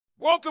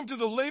Welcome to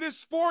the latest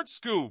sports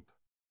scoop.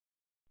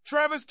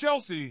 Travis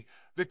Kelce,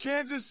 the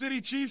Kansas City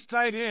Chiefs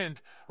tight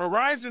end,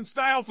 arrives in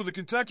style for the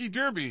Kentucky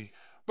Derby,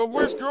 but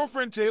where's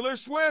girlfriend Taylor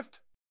Swift?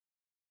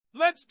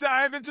 Let's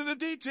dive into the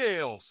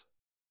details.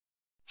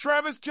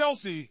 Travis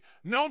Kelce,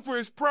 known for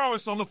his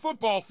prowess on the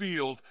football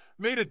field,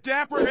 made a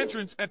dapper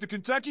entrance at the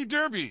Kentucky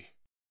Derby.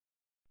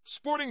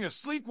 Sporting a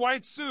sleek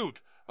white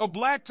suit, a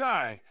black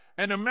tie,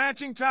 and a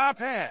matching top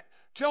hat,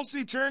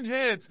 Kelce turned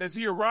heads as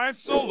he arrived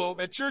solo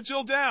at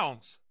Churchill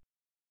Downs.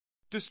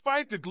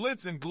 Despite the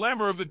glitz and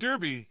glamour of the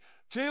Derby,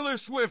 Taylor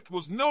Swift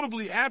was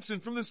notably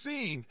absent from the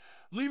scene,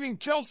 leaving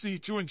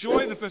Kelce to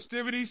enjoy the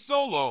festivities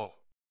solo.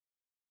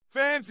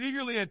 Fans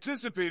eagerly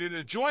anticipated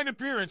a joint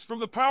appearance from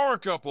the power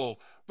couple,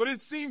 but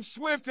it seems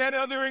Swift had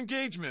other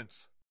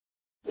engagements.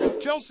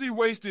 Kelce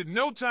wasted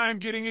no time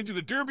getting into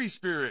the Derby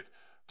spirit,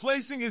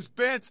 placing his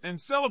bets and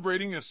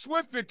celebrating a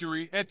swift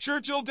victory at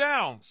Churchill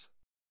Downs.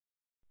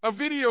 A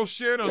video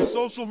shared on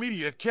social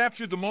media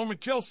captured the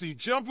moment Kelce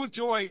jumped with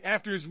joy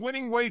after his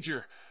winning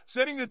wager,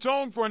 setting the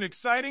tone for an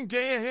exciting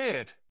day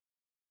ahead.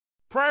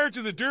 Prior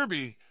to the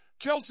Derby,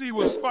 Kelce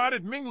was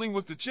spotted mingling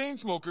with the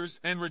Chainsmokers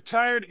and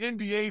retired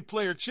NBA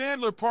player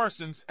Chandler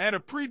Parsons at a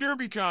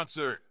pre-Derby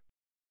concert.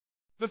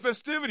 The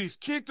festivities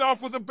kicked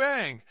off with a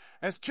bang,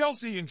 as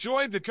Kelce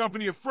enjoyed the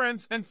company of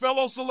friends and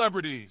fellow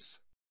celebrities.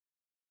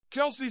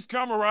 Kelce's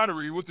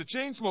camaraderie with the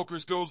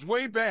Chainsmokers goes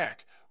way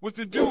back, with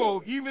the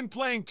duo even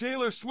playing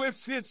Taylor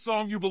Swift's hit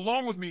song You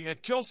Belong With Me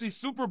at Kelce's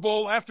Super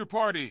Bowl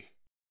after-party.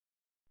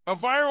 A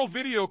viral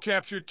video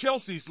captured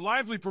Kelce's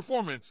lively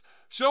performance,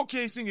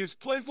 showcasing his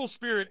playful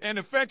spirit and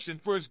affection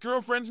for his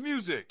girlfriend's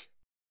music.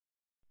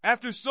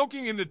 After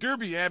soaking in the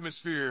Derby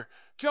atmosphere,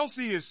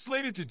 Kelce is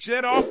slated to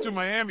jet off to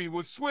Miami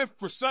with Swift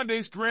for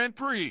Sunday's Grand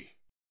Prix.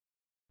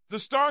 The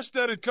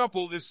star-studded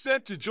couple is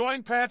set to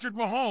join Patrick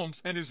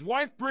Mahomes and his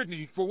wife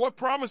Brittany for what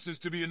promises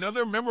to be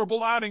another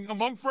memorable outing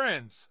among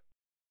friends.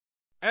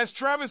 As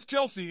Travis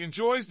Kelce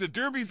enjoys the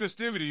Derby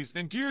festivities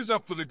and gears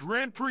up for the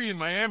Grand Prix in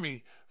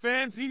Miami,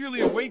 fans eagerly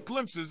await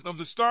glimpses of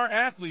the star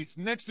athlete's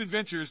next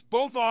adventures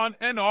both on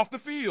and off the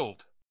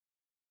field.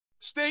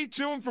 Stay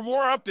tuned for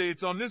more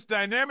updates on this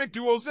dynamic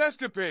duo's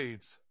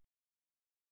escapades.